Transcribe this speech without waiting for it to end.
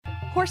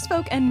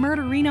Horsefolk and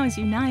murderinos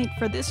unite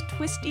for this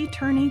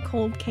twisty-turny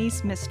cold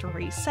case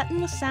mystery set in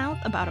the South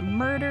about a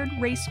murdered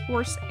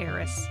racehorse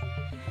heiress.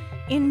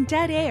 In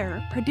Dead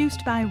Air,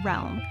 produced by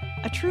Realm,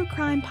 a true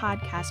crime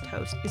podcast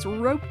host is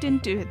roped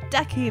into a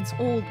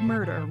decades-old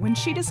murder when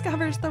she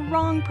discovers the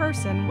wrong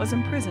person was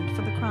imprisoned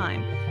for the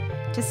crime.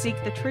 To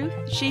seek the truth,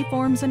 she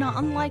forms an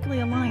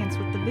unlikely alliance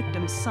with the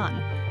victim's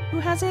son, who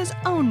has his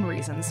own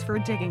reasons for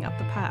digging up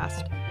the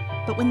past.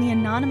 But when the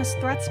anonymous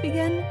threats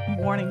begin,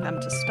 warning them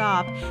to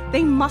stop,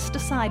 they must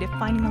decide if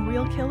finding the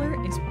real killer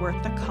is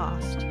worth the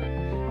cost.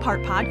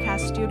 Part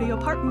podcast studio,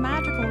 part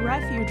magical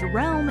refuge,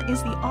 Realm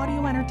is the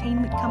audio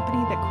entertainment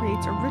company that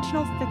creates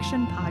original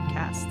fiction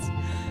podcasts.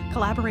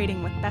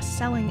 Collaborating with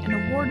best-selling and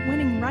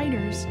award-winning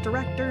writers,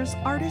 directors,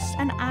 artists,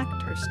 and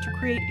actors to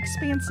create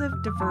expansive,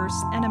 diverse,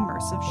 and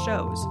immersive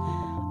shows.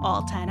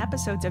 All 10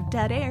 episodes of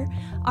Dead Air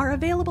are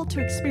available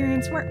to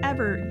experience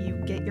wherever you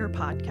get your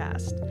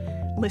podcast.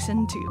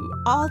 Listen to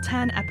all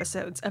 10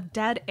 episodes of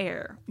Dead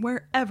Air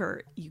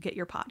wherever you get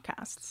your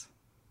podcasts.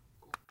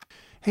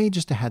 Hey,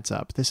 just a heads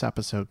up, this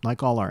episode,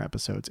 like all our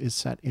episodes, is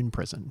set in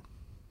prison.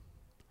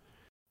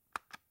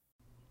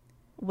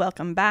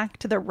 Welcome back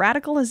to the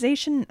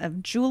radicalization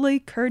of Julie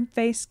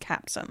Curdface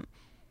Capsum.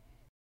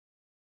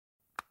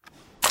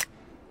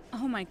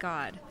 Oh my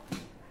god.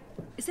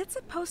 Is it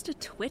supposed to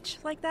twitch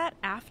like that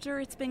after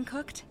it's been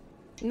cooked?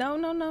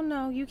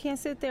 No. You can't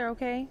sit there,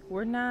 okay?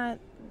 We're not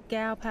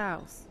gal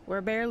pals.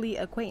 We're barely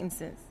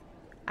acquaintances.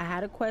 I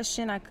had a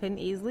question I couldn't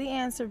easily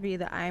answer via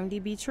the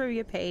IMDb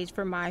trivia page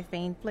for my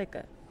famed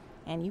flicker.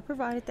 And you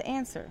provided the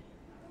answer.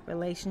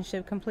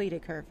 Relationship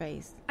completed,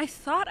 Curdface. I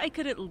thought I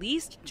could at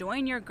least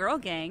join your girl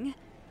gang.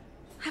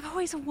 I've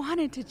always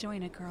wanted to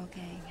join a girl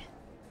gang.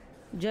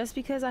 Just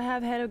because I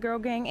have head of girl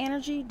gang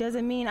energy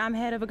doesn't mean I'm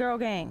head of a girl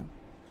gang.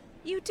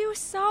 You do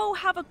so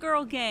have a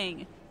girl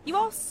gang. You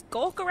all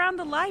skulk around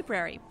the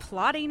library,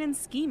 plotting and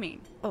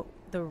scheming. Oh,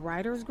 the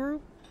writers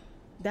group?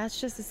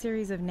 That's just a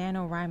series of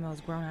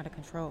NaNoWriMos grown out of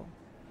control.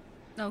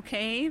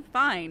 Okay,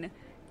 fine,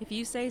 if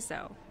you say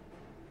so.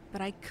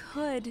 But I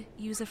could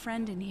use a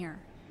friend in here.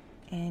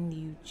 And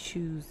you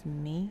choose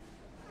me?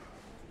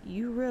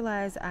 You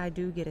realize I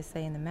do get a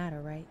say in the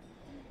matter, right?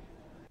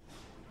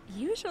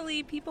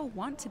 Usually people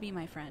want to be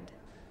my friend.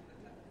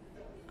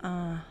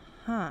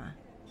 Uh-huh.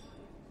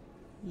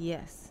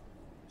 Yes.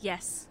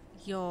 Yes,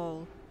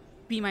 you'll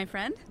be my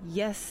friend?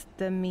 Yes,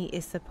 the meat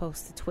is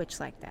supposed to twitch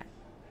like that.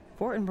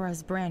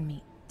 Fortinbras brand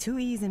meat. 2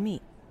 E's in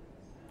meat.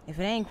 If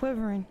it ain't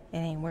quivering, it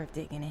ain't worth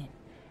digging in.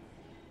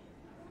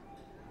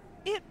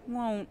 It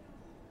won't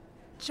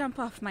jump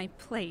off my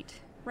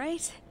plate,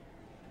 right?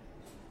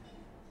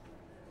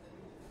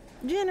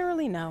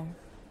 Generally, no.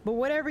 But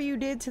whatever you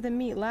did to the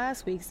meat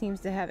last week seems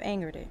to have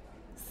angered it.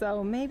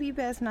 So maybe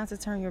best not to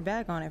turn your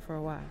back on it for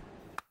a while.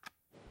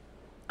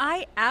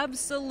 I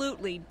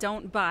absolutely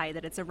don't buy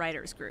that it's a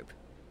writer's group.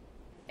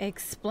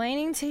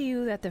 Explaining to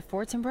you that the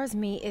Fortinbras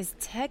meat is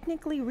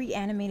technically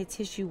reanimated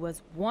tissue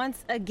was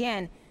once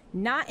again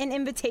not an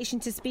invitation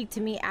to speak to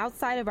me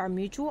outside of our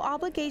mutual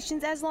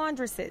obligations as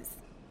laundresses.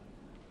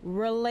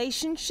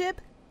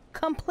 Relationship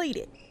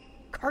completed.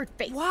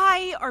 Curdface.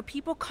 Why are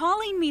people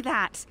calling me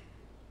that?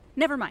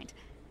 Never mind.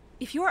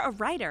 If you're a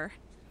writer,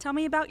 tell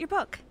me about your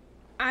book.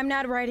 I'm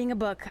not writing a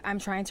book. I'm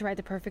trying to write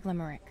the perfect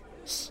limerick.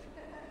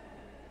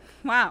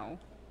 Wow.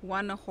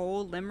 One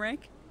whole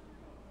limerick?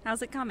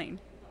 How's it coming?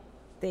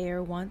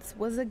 There once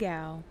was a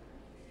gal.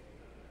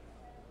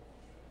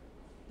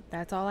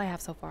 That's all I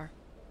have so far.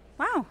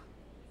 Wow.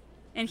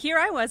 And here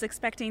I was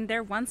expecting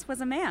there once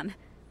was a man.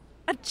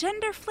 A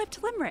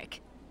gender-flipped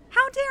limerick.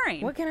 How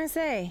daring! What can I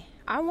say?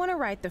 I want to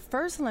write the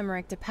first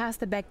limerick to pass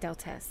the Bechdel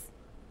test.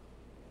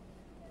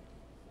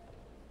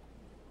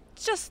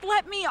 Just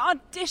let me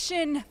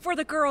audition for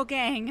the girl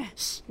gang.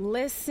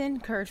 Listen,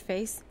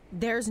 Curdface.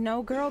 There's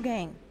no girl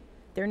gang.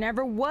 There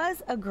never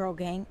was a girl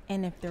gang,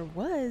 and if there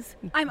was,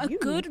 I'm a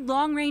good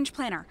long-range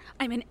planner.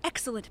 I'm an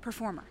excellent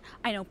performer.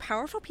 I know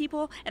powerful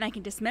people, and I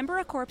can dismember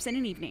a corpse in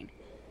an evening.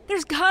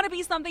 There's gotta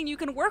be something you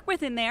can work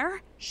with in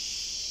there.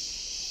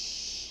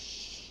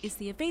 Shh. Is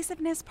the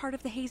evasiveness part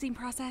of the hazing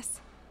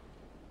process?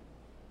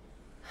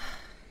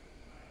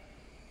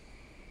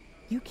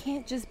 You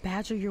can't just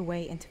badger your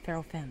way into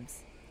feral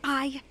femmes.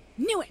 I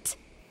knew it!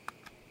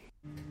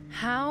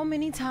 How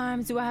many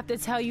times do I have to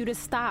tell you to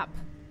stop?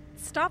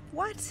 Stop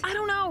what? I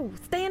don't know.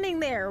 Standing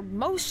there,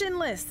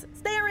 motionless,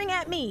 staring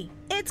at me.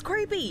 It's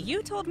creepy.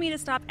 You told me to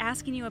stop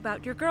asking you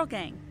about your girl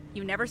gang.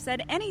 You never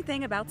said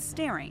anything about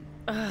staring.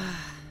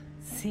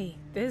 See,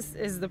 this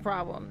is the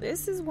problem.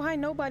 This is why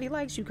nobody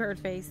likes you,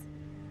 Curdface.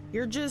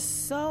 You're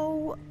just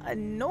so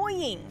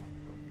annoying.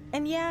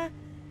 And yeah,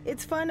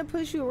 it's fun to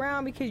push you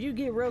around because you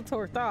get real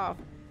torqued off.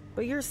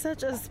 But you're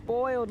such a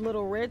spoiled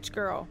little rich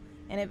girl.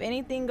 And if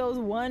anything goes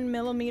 1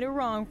 millimeter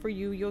wrong for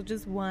you, you'll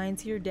just whine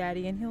to your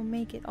daddy and he'll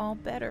make it all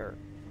better.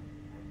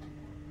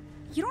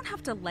 You don't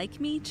have to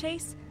like me,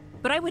 Chase,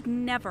 but I would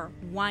never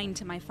whine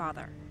to my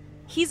father.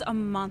 He's a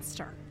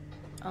monster.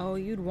 Oh,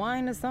 you'd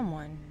whine to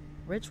someone.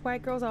 Rich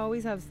white girls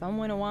always have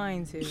someone to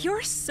whine to.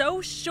 You're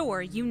so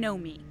sure you know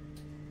me.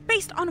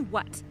 Based on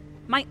what?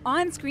 My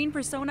on-screen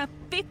persona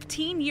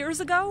 15 years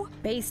ago?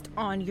 Based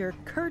on your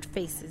Kurt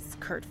Face's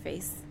Kurt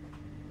Face.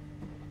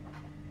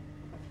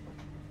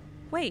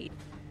 Wait.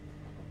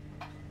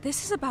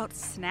 This is about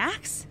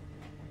snacks?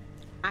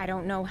 I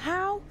don't know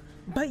how,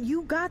 but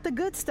you got the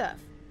good stuff.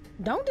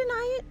 Don't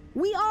deny it.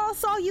 We all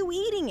saw you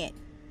eating it.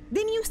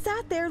 Then you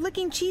sat there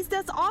licking cheese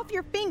dust off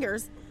your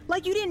fingers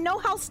like you didn't know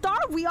how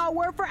starved we all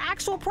were for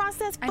actual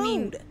processed food. I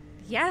mean,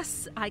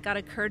 yes, I got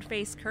a curd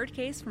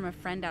case from a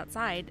friend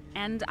outside,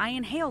 and I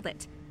inhaled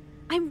it.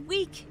 I'm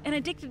weak and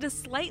addicted to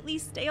slightly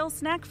stale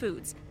snack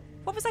foods.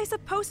 What was I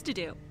supposed to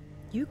do?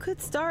 You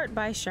could start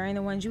by sharing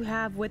the ones you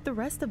have with the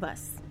rest of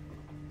us.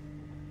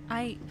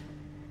 I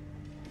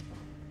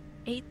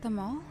ate them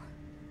all?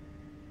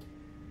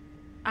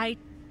 I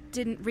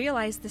didn't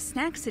realize the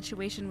snack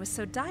situation was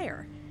so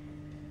dire.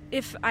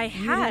 If I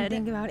had... You didn't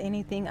think about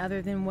anything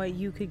other than what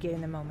you could get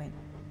in the moment.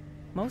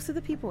 Most of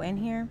the people in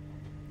here,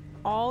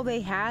 all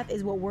they have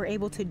is what we're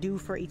able to do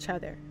for each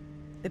other.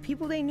 The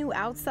people they knew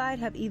outside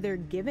have either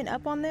given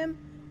up on them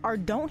or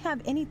don't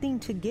have anything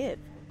to give.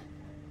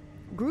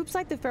 Groups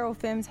like the Feral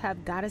Femmes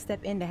have got to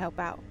step in to help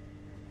out.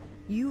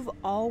 You've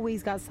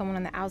always got someone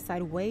on the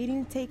outside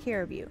waiting to take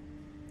care of you.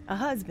 A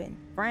husband,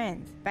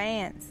 friends,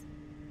 fans.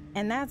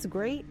 And that's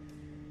great,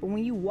 but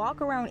when you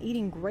walk around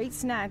eating great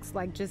snacks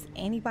like just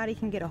anybody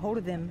can get a hold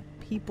of them,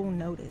 people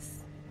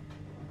notice.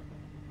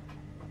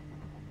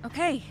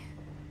 Okay.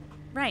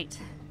 Right.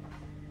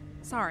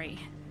 Sorry.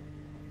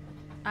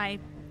 I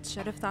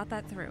should have thought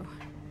that through.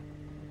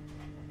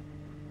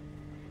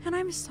 And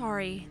I'm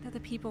sorry that the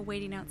people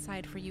waiting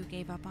outside for you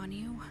gave up on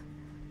you.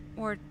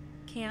 Or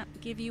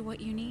can't give you what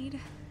you need.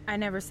 I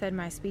never said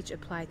my speech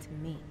applied to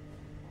me.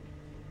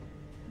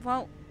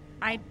 Well,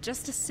 I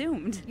just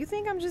assumed. You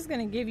think I'm just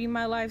gonna give you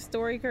my life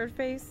story, Kurt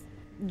Face?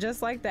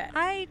 Just like that?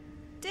 I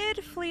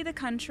did flee the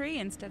country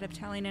instead of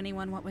telling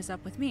anyone what was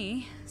up with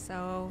me,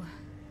 so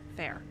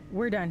fair.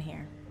 We're done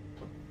here.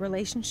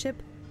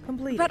 Relationship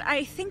completed. But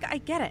I think I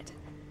get it.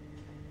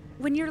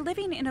 When you're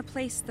living in a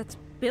place that's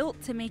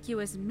built to make you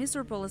as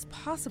miserable as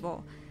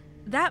possible,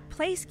 that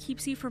place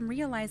keeps you from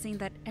realizing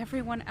that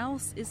everyone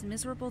else is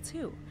miserable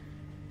too.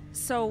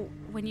 So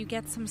when you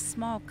get some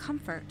small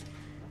comfort,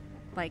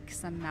 like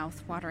some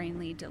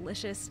mouth-wateringly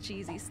delicious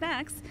cheesy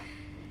snacks,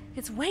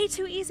 it's way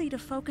too easy to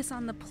focus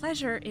on the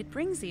pleasure it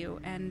brings you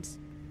and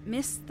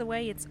miss the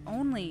way it's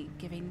only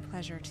giving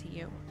pleasure to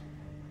you.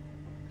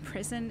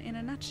 Prison in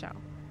a nutshell.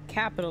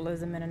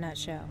 Capitalism in a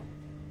nutshell.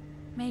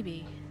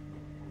 Maybe.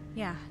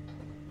 Yeah.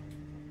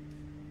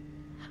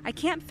 I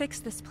can't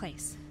fix this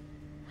place.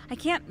 I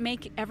can't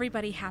make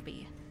everybody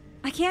happy.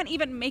 I can't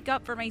even make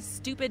up for my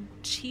stupid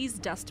cheese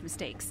dust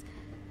mistakes.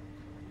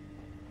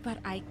 But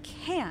I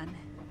can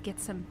get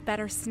some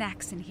better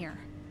snacks in here.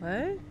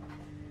 What?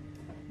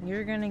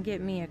 You're gonna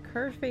get me a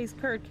Kurt Face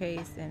Kurt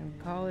case and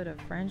call it a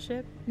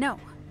friendship? No.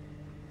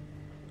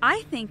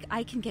 I think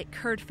I can get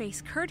Curd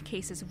Face Curd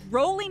cases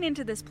rolling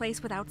into this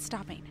place without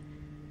stopping.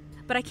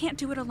 But I can't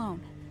do it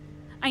alone.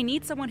 I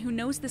need someone who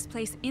knows this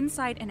place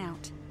inside and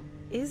out.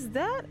 Is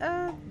that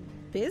a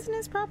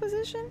business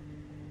proposition?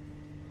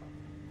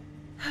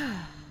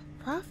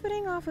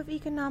 Profiting off of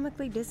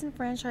economically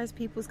disenfranchised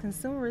people's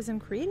consumerism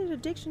created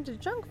addiction to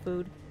junk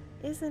food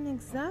isn't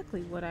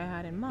exactly what I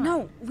had in mind.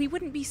 No, we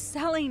wouldn't be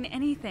selling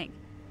anything.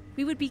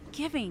 We would be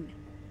giving.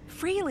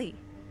 Freely.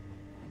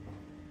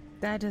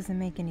 That doesn't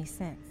make any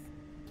sense.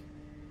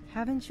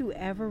 Haven't you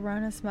ever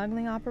run a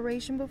smuggling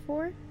operation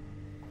before?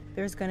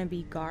 There's gonna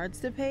be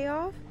guards to pay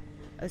off,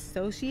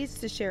 associates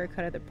to share a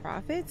cut of the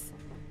profits,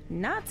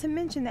 not to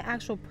mention the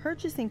actual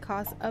purchasing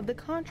costs of the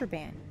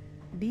contraband.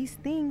 These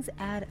things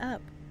add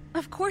up.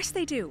 Of course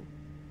they do.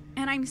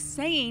 And I'm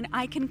saying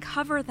I can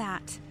cover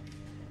that.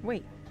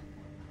 Wait.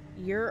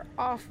 You're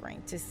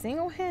offering to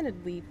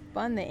single-handedly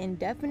fund the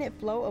indefinite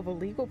flow of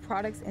illegal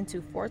products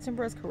into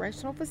Fortinbras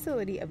Correctional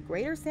Facility of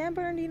Greater San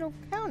Bernardino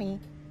County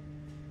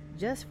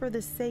just for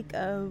the sake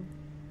of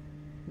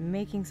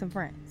making some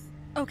friends.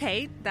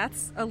 Okay,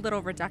 that's a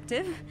little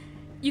reductive.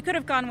 You could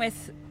have gone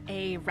with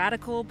a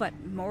radical but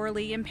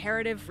morally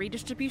imperative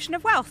redistribution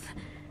of wealth.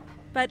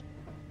 But,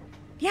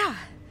 yeah,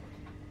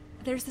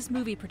 there's this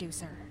movie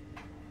producer.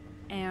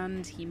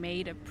 And he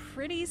made a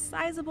pretty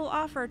sizable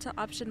offer to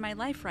option my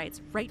life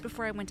rights right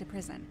before I went to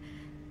prison.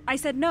 I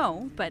said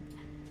no, but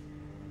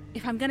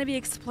if I'm gonna be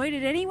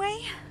exploited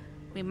anyway,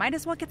 we might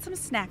as well get some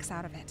snacks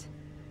out of it.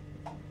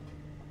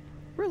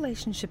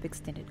 Relationship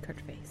extended, Kurt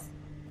Face.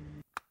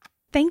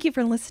 Thank you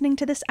for listening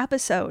to this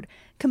episode.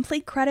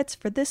 Complete credits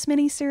for this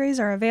miniseries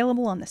are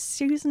available on the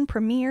season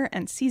premiere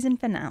and season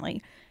finale.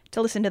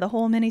 To listen to the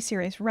whole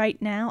miniseries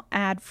right now,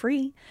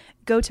 ad-free,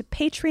 go to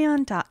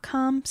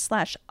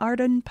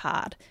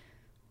patreon.com/ArdenPod.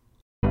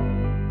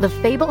 The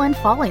Fable and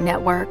Folly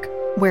Network,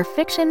 where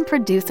fiction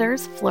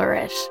producers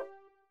flourish.